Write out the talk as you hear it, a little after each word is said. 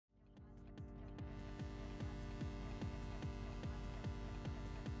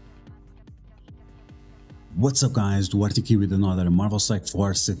What's up guys, DuArktik here with another Marvel Strike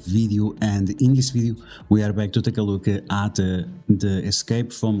Force video, and in this video we are back to take a look at the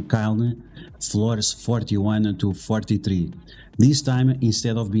escape from Kyln, floors 41 to 43. This time,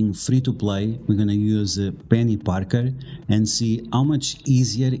 instead of being free to play, we're gonna use Penny Parker and see how much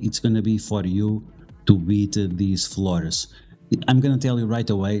easier it's gonna be for you to beat these floors. I'm gonna tell you right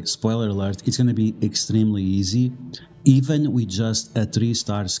away, spoiler alert, it's gonna be extremely easy, even with just a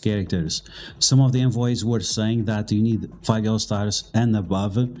 3-star characters. Some of the envoys were saying that you need 5 yellow stars and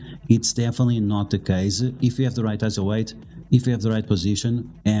above. It's definitely not the case if you have the right ISO weight, if you have the right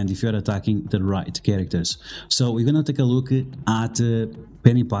position, and if you're attacking the right characters. So we're gonna take a look at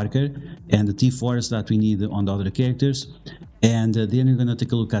Penny Parker and the T4s that we need on the other characters, and then we're gonna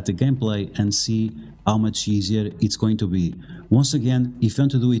take a look at the gameplay and see how much easier it's going to be. Once again, if you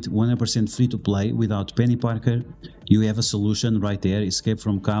want to do it 100% free to play without Penny Parker, you have a solution right there. Escape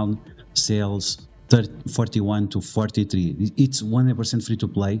from Kyln, sales 41 to 43. It's 100% free to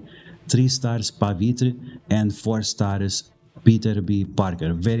play, 3 stars Pavitre and 4 stars Peter B.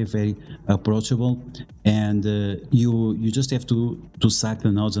 Parker. Very approachable, and you just have to sack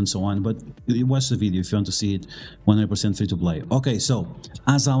the nodes and so on, but watch the video if you want to see it 100% free to play. Okay, so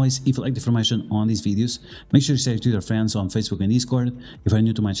as always, if you like the information on these videos, make sure you share it to your friends on Facebook and Discord. If you're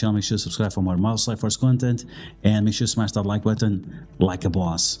new to my channel, make sure to subscribe for more Marvel Strike Force content, and make sure to smash that like button like a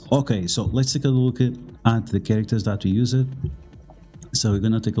boss. Okay, so let's take a look at the characters that we use. So we're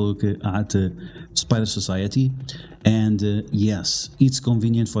gonna take a look at Spider Society, and yes, it's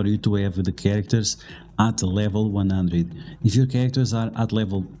convenient for you to have the characters at level 100. If your characters are at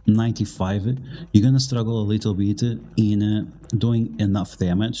level 95, you're gonna struggle a little bit in doing enough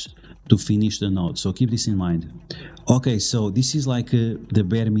damage to finish the node, so keep this in mind. Okay, so this is like the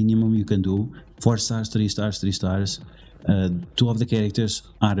bare minimum you can do. 4 stars, 3 stars, 3 stars. 2 of the characters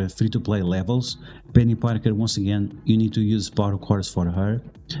are free-to-play levels. Penny Parker, once again, you need to use power cores for her,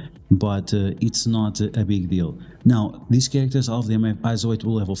 but it's not a big deal. Now, these characters, all of them have ISO 8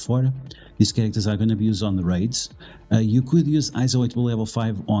 level 4. These characters are going to be used on the raids. You could use ISO 8 level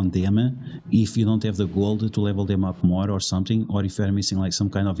 5 on them if you don't have the gold to level them up more or something, or if you're missing like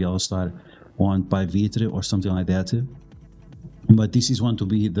some kind of yellow star on Pavitre or something like that. But this is one to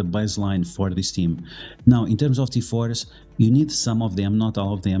be the baseline for this team. Now, in terms of T4s, you need some of them, not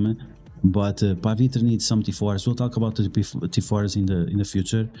all of them, but Pavitre needs some T4s. We'll talk about the T4s in the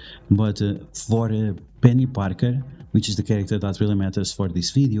future, but for Penny Parker, which is the character that really matters for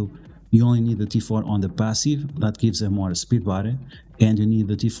this video, you only need the T4 on the passive, that gives a more speed bar, and you need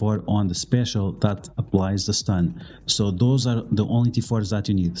the T4 on the special that applies the stun. So those are the only T4s that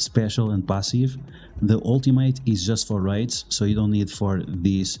you need, special and passive. The ultimate is just for raids, so you don't need for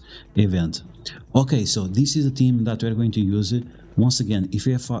this event. Okay, so this is the team that we're going to use. Once again, if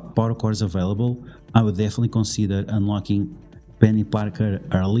you have power cores available, I would definitely consider unlocking Penny Parker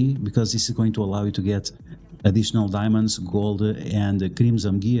early, because this is going to allow you to get additional diamonds, gold, and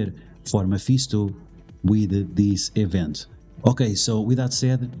crimson gear for Mephisto with this event. Okay, so with that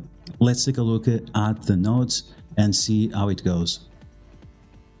said, let's take a look at the nodes and see how it goes.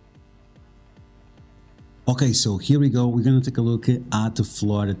 Okay, so here we go. We're gonna take a look at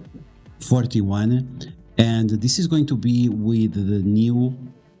floor 41, and this is going to be with the new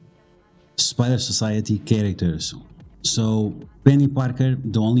Spider Society characters. So Penny Parker,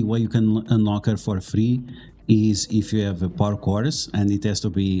 the only way you can unlock her for free is if you have power cores, and it has to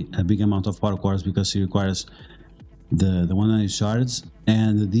be a big amount of power cores because she requires the 100 shards,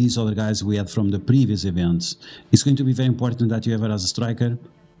 and these other guys we had from the previous events. It's going to be very important that you have her as a striker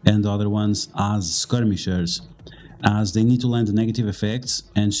and the other ones as skirmishers, as they need to land negative effects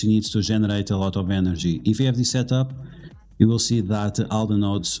and she needs to generate a lot of energy. If you have this setup, you will see that all the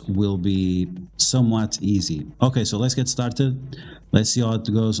nodes will be somewhat easy. Okay, so let's get started. Let's see how it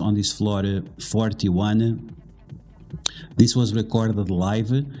goes on this floor 41. This was recorded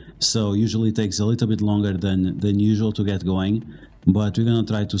live, so usually it takes a little bit longer than usual to get going, but we're gonna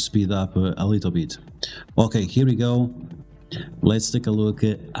try to speed up a little bit. Okay, here we go. Let's take a look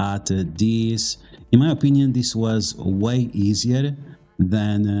at this. In my opinion, this was way easier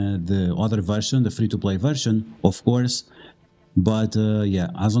than the other version, the free-to-play version, of course, but yeah,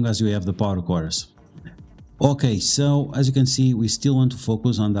 as long as you have the power cores. Okay, so as you can see, we still want to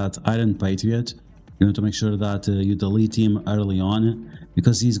focus on that Iron Patriot. You want to make sure that you delete him early on,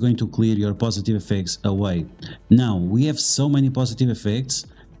 because he's going to clear your positive effects away. Now, we have so many positive effects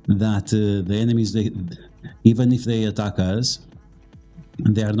that the enemies, even if they attack us,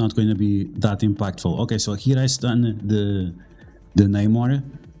 they are not going to be that impactful. Okay, so here I stun the Namor.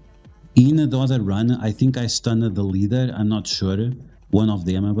 In the other run, I think I stunned the leader, I'm not sure, one of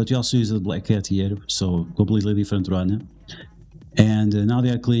them, but we also use the Black Cat here, so completely different run. And now they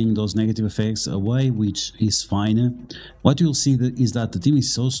are clearing those negative effects away, which is fine. What you'll see is that the team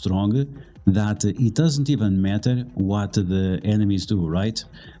is so strong that it doesn't even matter what the enemies do, right?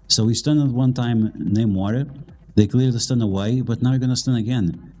 So we stunned at one time Namor, they clear the stun away, but now you're gonna stun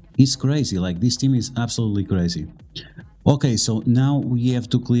again. It's crazy, like this team is absolutely crazy. Okay, so now we have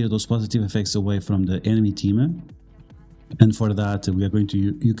to clear those positive effects away from the enemy team. And for that we are going to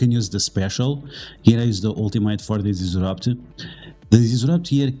you can use the special. Here I use the ultimate for the disrupt. The disrupt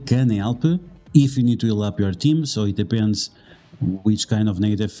here can help if you need to heal up your team, so it depends which kind of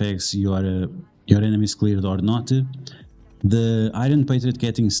negative effects your enemies cleared or not. The Iron Patriot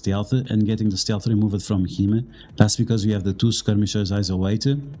getting stealth and getting the stealth removed from him, that's because we have the two skirmishers eyes await.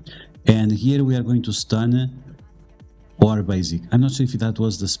 And here we are going to stun or basic. I'm not sure if that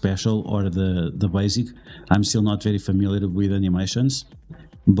was the special or the basic. I'm still not very familiar with animations,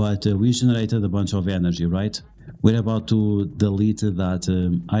 but we generated a bunch of energy, right? We're about to delete that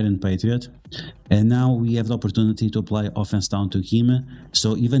Iron Patriot, and now we have the opportunity to apply offense down to him,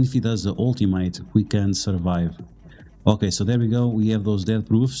 so even if he does the ultimate, we can survive. Okay, so there we go, we have those death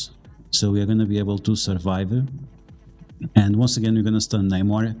proofs, so we are going to be able to survive. And once again, we're going to stun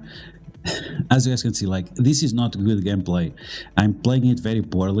Namor. As you guys can see, like, this is not good gameplay. I'm playing it very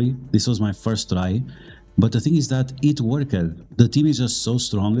poorly. This was my first try, but the thing is that it worked. The team is just so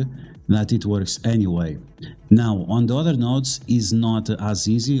strong that it works anyway. Now, on the other nodes is not as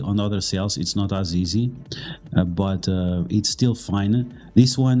easy. On the other cells, it's not as easy, but it's still fine.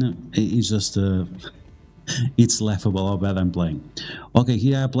 This one is just... it's laughable how bad I'm playing. Okay,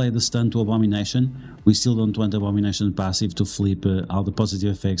 here I applied the stun to Abomination. We still don't want Abomination passive to flip all the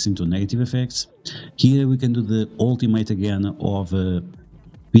positive effects into negative effects. Here we can do the ultimate again of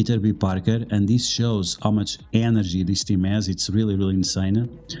Peter B. Parker, and this shows how much energy this team has. It's really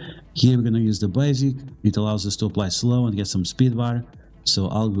insane. Here we're gonna use the basic. It allows us to apply slow and get some speed bar, so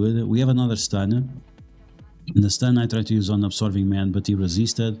all good. We have another stun. The stun I tried to use on Absorbing Man, but he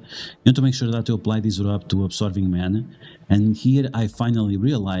resisted. You want to make sure that you apply Disrupt to Absorbing Man. And here I finally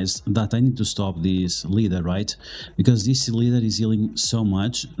realized that I need to stop this leader, right? Because this leader is healing so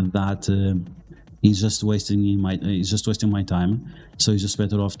much that he's just wasting my time. So it's just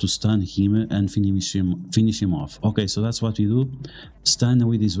better off to stun him and finish him off. Okay, so that's what we do. Stun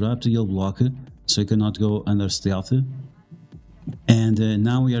with Disrupt, heal block, so he cannot go under stealth. And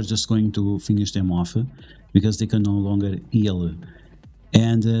now we are just going to finish them off, because they can no longer heal.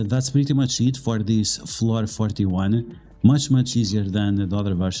 And that's pretty much it for this floor 41. Much easier than the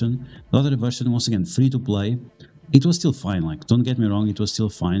other version. The other version, once again, free to play. It was still fine, like, don't get me wrong, it was still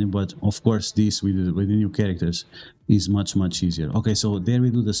fine, but of course this with the new characters is much easier. Okay, so there we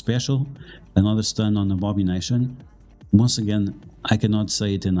do the special, another stun on Abomination. Once again, I cannot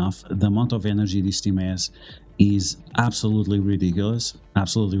say it enough, the amount of energy this team has is absolutely ridiculous,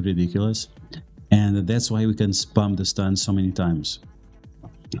 and that's why we can spam the stun so many times.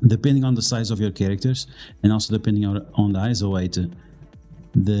 Depending on the size of your characters, and also depending on the ISO weight,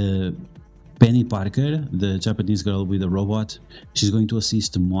 the Penny Parker, the Japanese girl with the robot, she's going to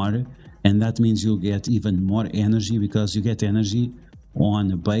assist more, and that means you'll get even more energy, because you get energy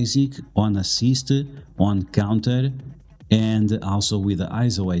on basic, on assist, on counter, and also with the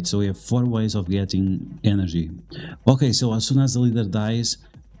ISO weight. So we have 4 ways of getting energy. Okay, so as soon as the leader dies,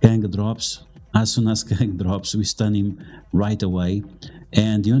 Kang drops. As soon as Kang drops, we stun him right away.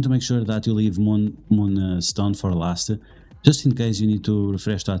 And you want to make sure that you leave Moon stun for last, just in case you need to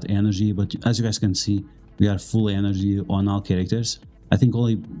refresh that energy. But as you guys can see, we are full energy on all characters. I think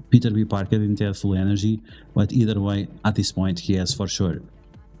only Peter B. Parker didn't have full energy, but either way, at this point, he has for sure.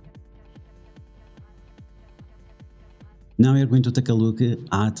 Now we are going to take a look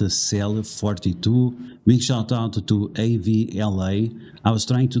at cell 42. Big shout out to AVLA. I was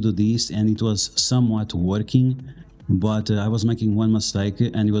trying to do this and it was somewhat working, but I was making one mistake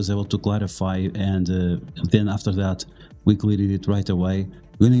and he was able to clarify, and then after that we cleared it right away.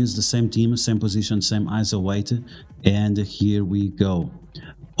 We're going to use the same team, same position, same ISO weight, and here we go.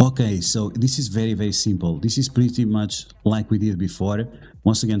 Okay, so this is very simple. This is pretty much like we did before.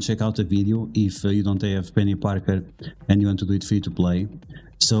 Once again, check out the video if you don't have Penny Parker and you want to do it free to play.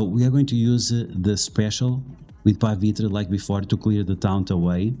 So we are going to use the special with Pavitra like before to clear the taunt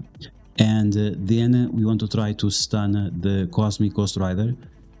away. And then we want to try to stun the Cosmic Ghost Rider,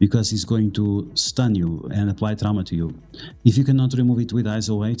 because he's going to stun you and apply trauma to you. If you cannot remove it with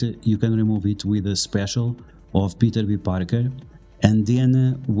ISO weight, you can remove it with a special of Peter B. Parker. And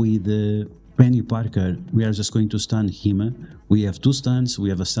then with Penny Parker, we are just going to stun him. We have 2 stuns. We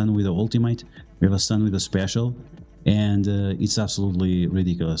have a stun with the ultimate, we have a stun with a special, and it's absolutely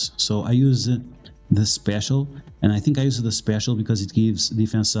ridiculous. So I use the special, and I think I use the special because it gives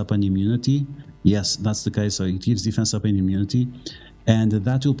defense up and immunity. Yes, that's the case. So it gives defense up and immunity, and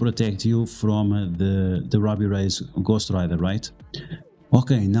that will protect you from the Robbie Ray's Ghost Rider, right?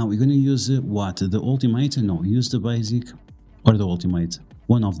 Okay, now we're gonna use what? The ultimate? No, use the basic or the ultimate.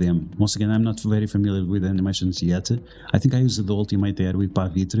 One of them. Once again, I'm not very familiar with the animations yet. I think I used the ultimate there with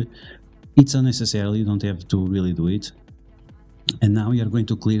Pavitre. It's unnecessary, you don't have to really do it. And now you're going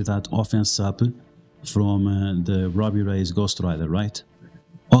to clear that offense up from the Robbie Ray's Ghost Rider, right?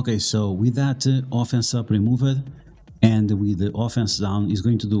 Okay, so with that offense up removed and with the offense down, is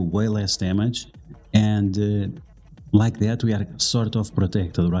going to do way less damage, and like that we are sort of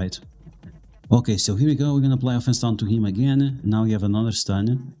protected, right? Okay, so here we go, we're gonna apply offense down to him again. Now we have another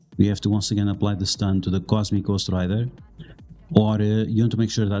stun. We have to once again apply the stun to the Cosmic Ghost Rider, or you want to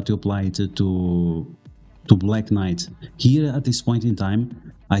make sure that you apply it to Black Knight. Here at this point in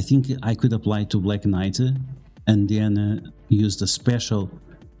time, I think I could apply to Black Knight and then use the special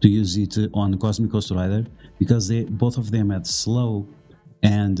to use it on Cosmic Ghost Rider, because both of them had slow,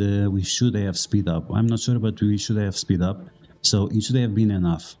 and we should have speed up. I'm not sure, but we should have speed up, so it should have been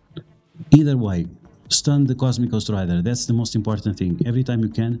enough. Either way, stun the Cosmic Ghost Rider, that's the most important thing. Every time you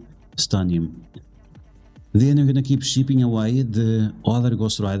can, stun him. Then you're gonna keep shipping away the other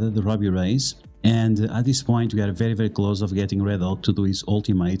Ghost Rider, the Robbie Rays, and at this point we are very close of getting Red Hulk to do his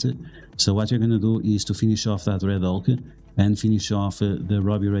ultimate. So what you're gonna do is to finish off that Red Hulk and finish off the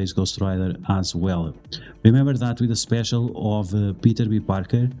Robbie Ray's Ghost Rider as well. Remember that with the special of Peter B.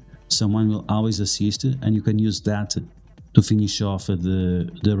 Parker, someone will always assist, and you can use that to finish off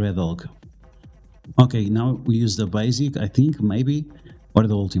the Red Hulk. Okay, now we use the basic, I think, maybe, or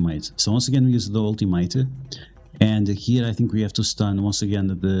the ultimate. So once again we use the ultimate, and here I think we have to stun once again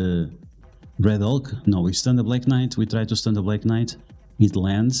the Red Hulk. No, we stun the Black Knight, we try to stun the Black Knight, it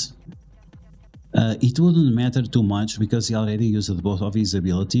lands. It wouldn't matter too much because he already used both of his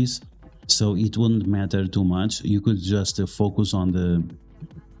abilities, so it wouldn't matter too much. You could just focus on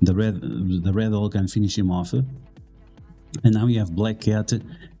the Red Hulk and finish him off. And now we have Black Cat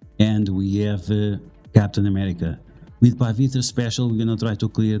and we have Captain America. With Pavitre special, we're gonna try to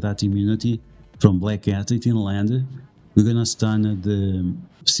clear that immunity from Black Cat. It didn't land. We're gonna stun the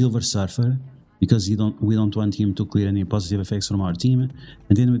Silver Surfer because we don't want him to clear any positive effects from our team.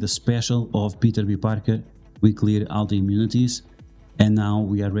 And then with the special of Peter B. Parker, we clear all the immunities, and now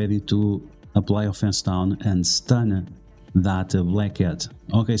we are ready to apply offense down and stun that Black Cat.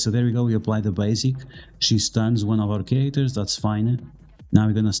 Okay, so there we go, we apply the basic. She stuns one of our characters, that's fine. Now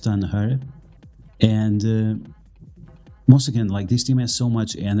we're gonna stun her, and once again, like, this team has so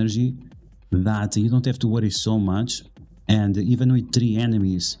much energy that you don't have to worry so much, and even with 3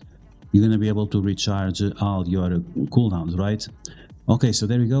 enemies you're gonna be able to recharge all your cooldowns, right? Okay, so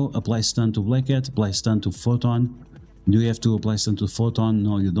there we go, apply stun to Black Cat, apply stun to Photon. Do you have to apply stun to Photon?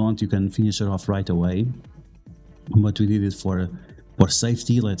 No, you don't, you can finish her off right away, but we did it for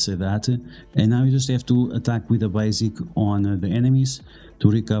safety, let's say that. And now you just have to attack with a basic on the enemies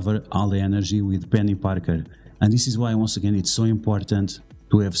to recover all the energy with Penny Parker. And this is why, once again, it's so important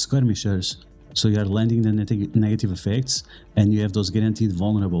to have skirmishers, so you are landing the negative effects and you have those guaranteed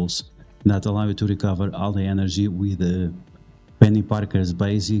vulnerables that allow you to recover all the energy with Penny Parker's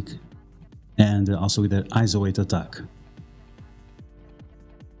basic and also with their isolate attack.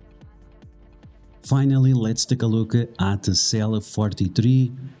 Finally, let's take a look at Cell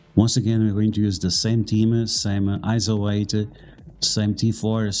 43. Once again, we're going to use the same team, same isolate, same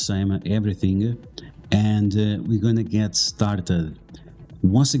T4, same everything, and we're gonna get started.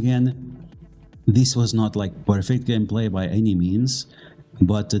 Once again, this was not like perfect gameplay by any means,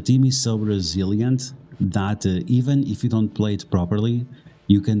 but the team is so resilient that even if you don't play it properly,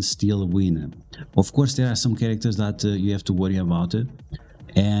 you can still win. Of course, there are some characters that you have to worry about,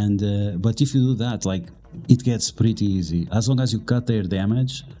 and but if you do that, like, it gets pretty easy. As long as you cut their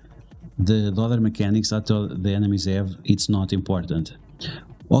damage, the other mechanics that the enemies have, it's not important.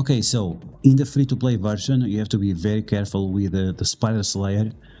 Okay, so in the free-to-play version, you have to be very careful with the Spider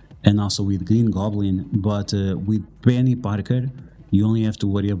Slayer and also with Green Goblin, but with Penny Parker, you only have to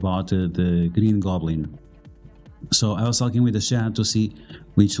worry about the Green Goblin. So I was talking with the chat to see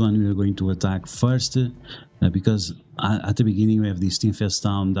which one we are going to attack first, because at the beginning we have this Team Fest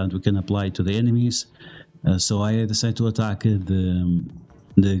Town that we can apply to the enemies. So I decided to attack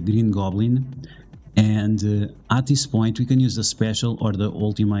the Green Goblin, and at this point we can use the special or the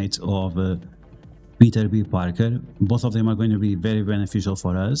ultimate of Peter B. Parker. Both of them are going to be very beneficial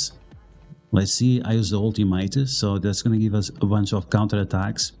for us. Let's see, I use the ultimate, so that's going to give us a bunch of counter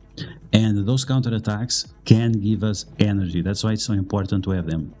attacks. and those counterattacks can give us energy. That's why it's so important to have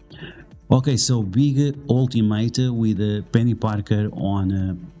them. Okay, so big ultimate with Penny Parker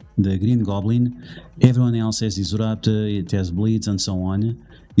on the Green Goblin. Everyone else has Disrupt, it has Bleeds and so on.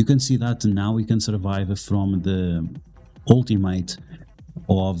 You can see that now we can survive from the ultimate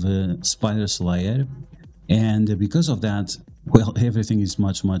of Spider Slayer, and because of that, well, everything is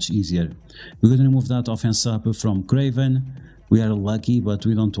much easier. We're going to remove that offense up from Craven. We are lucky, but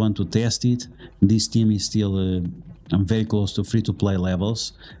we don't want to test it. This team is still very close to free-to-play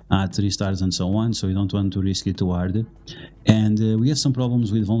levels at 3 stars and so on, so we don't want to risk it too hard. And we have some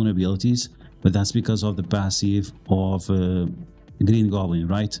problems with vulnerabilities, but that's because of the passive of Green Goblin,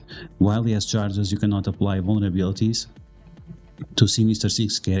 right? While he has charges, you cannot apply vulnerabilities to Sinister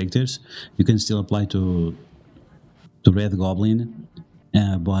 6 characters. You can still apply to Red Goblin,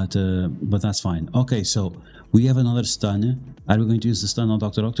 but that's fine. Okay, so we have another stun. Are we going to use the stun on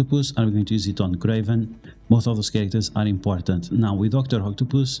Dr. Octopus? Are we going to use it on Craven? Both of those characters are important. Now, with Dr.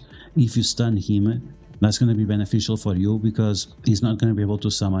 Octopus, if you stun him, that's going to be beneficial for you because he's not going to be able to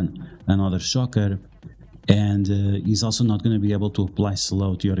summon another Shocker, and he's also not going to be able to apply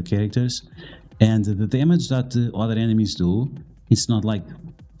slow to your characters. And the damage that other enemies do, it's not like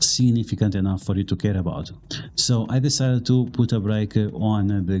significant enough for you to care about. So I decided to put a break on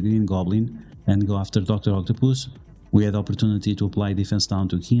the Green Goblin and go after Dr. Octopus. We had the opportunity to apply defense down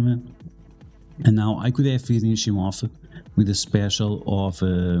to him, and now I could have finished him off with a special of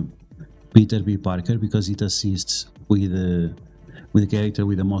Peter B. Parker because it assists with the character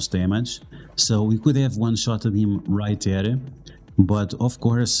with the most damage. So we could have one-shotted him right there, but of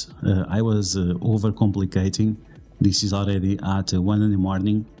course I was overcomplicating. This is already at 1 in the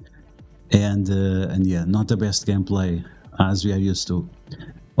morning, and yeah, not the best gameplay as we are used to.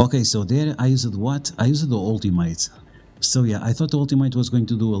 Okay, so there I used what? I used the ultimate. So yeah, I thought the ultimate was going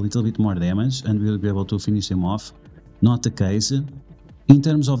to do a little bit more damage and we'll be able to finish him off. Not the case. In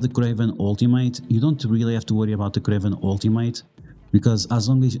terms of the Craven ultimate, you don't really have to worry about the Craven ultimate, because as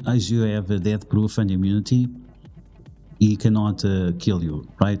long as you have a death proof and immunity, he cannot kill you,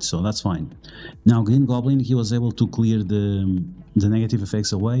 right? So that's fine. Now Green Goblin, he was able to clear the negative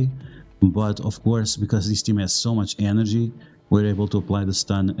effects away, but of course, because this team has so much energy, we're able to apply the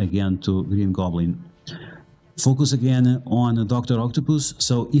stun again to Green Goblin. Focus again on Dr. Octopus.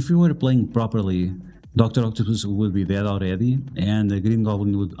 So if you were playing properly, Dr. Octopus would be dead already, and the Green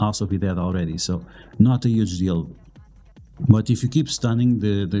Goblin would also be dead already, so not a huge deal. But if you keep stunning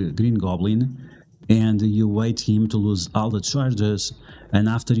the Green Goblin, and you wait him to lose all the charges, and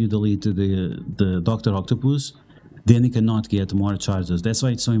after you delete the Dr. Octopus, then he cannot get more charges. That's why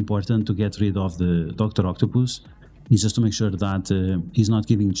it's so important to get rid of the Dr. Octopus. It's just to make sure that he's not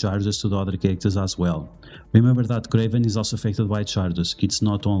giving charges to the other characters as well. Remember that Craven is also affected by charges. It's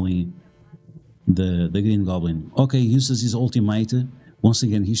not only the Green Goblin. Okay, he uses his ultimate. Once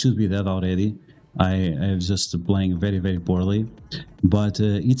again, he should be dead already. I am just playing very poorly, but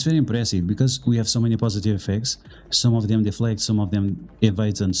it's very impressive because we have so many positive effects. Some of them deflect, some of them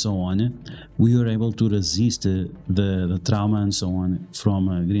evades and so on. We were able to resist the trauma and so on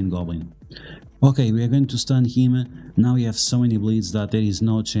from Green Goblin. Okay, we are going to stun him. Now we have so many bleeds that there is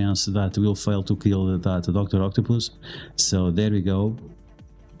no chance that we'll fail to kill that Dr. Octopus. So there we go.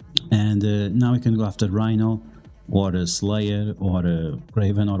 And now we can go after Rhino, or a Slayer, or a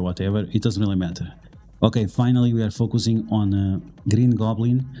Raven, or whatever. It doesn't really matter. Okay, finally we are focusing on Green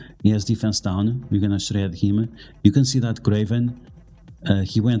Goblin. He has defense down. We're gonna shred him. You can see that Craven,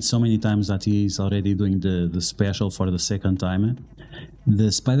 he went so many times that he is already doing the special for the second time.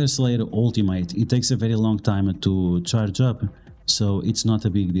 The Spider Slayer ultimate, it takes a very long time to charge up, so it's not a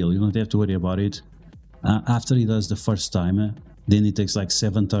big deal. You don't have to worry about it. After he does the first time, then it takes like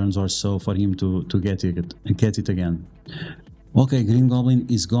 7 turns or so for him to get it again. Okay, Green Goblin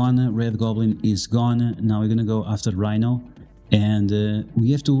is gone, Red Goblin is gone. Now we're gonna go after Rhino, and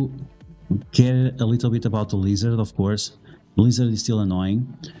we have to care a little bit about the Lizard, of course. Lizard is still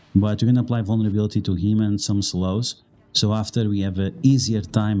annoying, but we're gonna apply vulnerability to him and some slows. So after we have an easier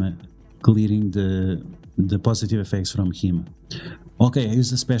time clearing the positive effects from him. Okay, I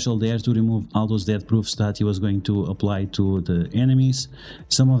used a special there to remove all those death proofs that he was going to apply to the enemies.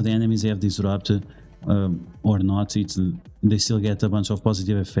 Some of the enemies have Disrupt or not, they still get a bunch of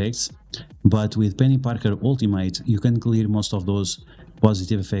positive effects. But with Penny Parker Ultimate, you can clear most of those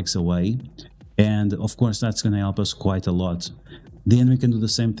positive effects away. And of course, that's going to help us quite a lot. Then we can do the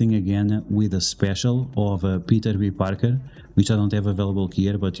same thing again with a special of Peter B. Parker, which I don't have available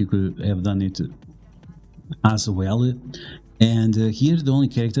here, but you could have done it as well. And here the only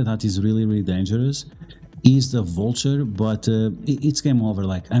character that is really dangerous is the Vulture, but it's game over.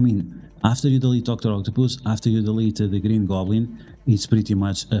 Like, I mean, After you delete Dr. Octopus, after you delete the Green Goblin, it's pretty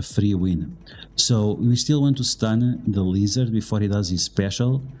much a free win. So we still want to stun the Lizard before he does his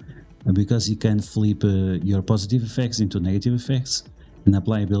special, because he can flip your positive effects into negative effects and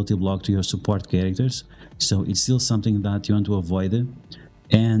apply ability block to your support characters. So it's still something that you want to avoid.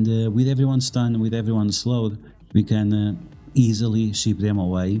 And with everyone stunned, with everyone slowed, we can easily ship them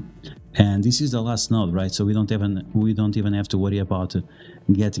away. And this is the last node, right? So we don't even have to worry about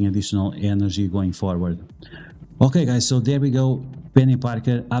getting additional energy going forward. Okay guys, so there we go. Penny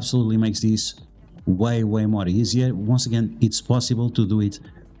Parker absolutely makes this way more easier. Once again, it's possible to do it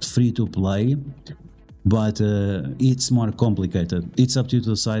free to play, but it's more complicated. It's up to you to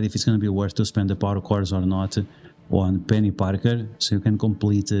decide if it's going to be worth to spend the power cores or not on Penny Parker. So you can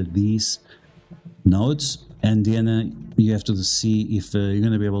complete these nodes, and then you have to see if you're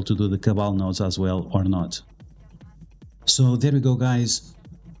going to be able to do the Cabal nodes as well or not. So there we go guys.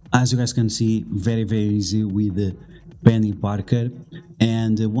 As you guys can see, very easy with Penny Parker.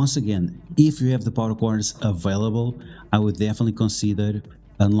 And once again, if you have the power cores available, I would definitely consider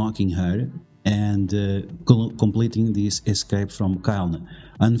unlocking her and completing this escape from Kyln.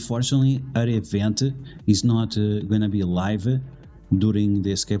 Unfortunately, her event is not going to be live during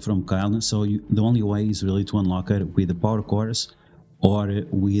the escape from Kyln, so the only way is really to unlock her with the power cores or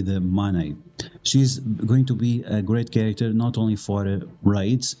with money. She's going to be a great character not only for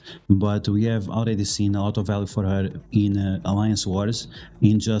raids, but we have already seen a lot of value for her in Alliance Wars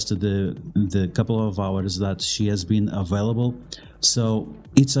in just the couple of hours that she has been available. So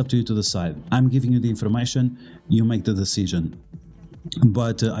it's up to you to decide. I'm giving you the information, you make the decision.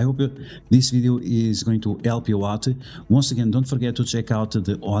 But I hope this video is going to help you out. Once again, don't forget to check out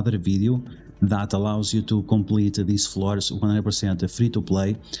the other video that allows you to complete these floors 100% free to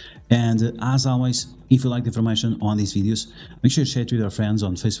play. And as always, if you like the information on these videos, make sure to share it with your friends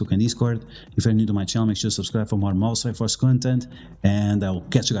on Facebook and Discord. If you're new to my channel, make sure to subscribe for more Marvel Strike Force content, and I'll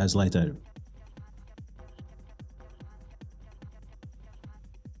catch you guys later.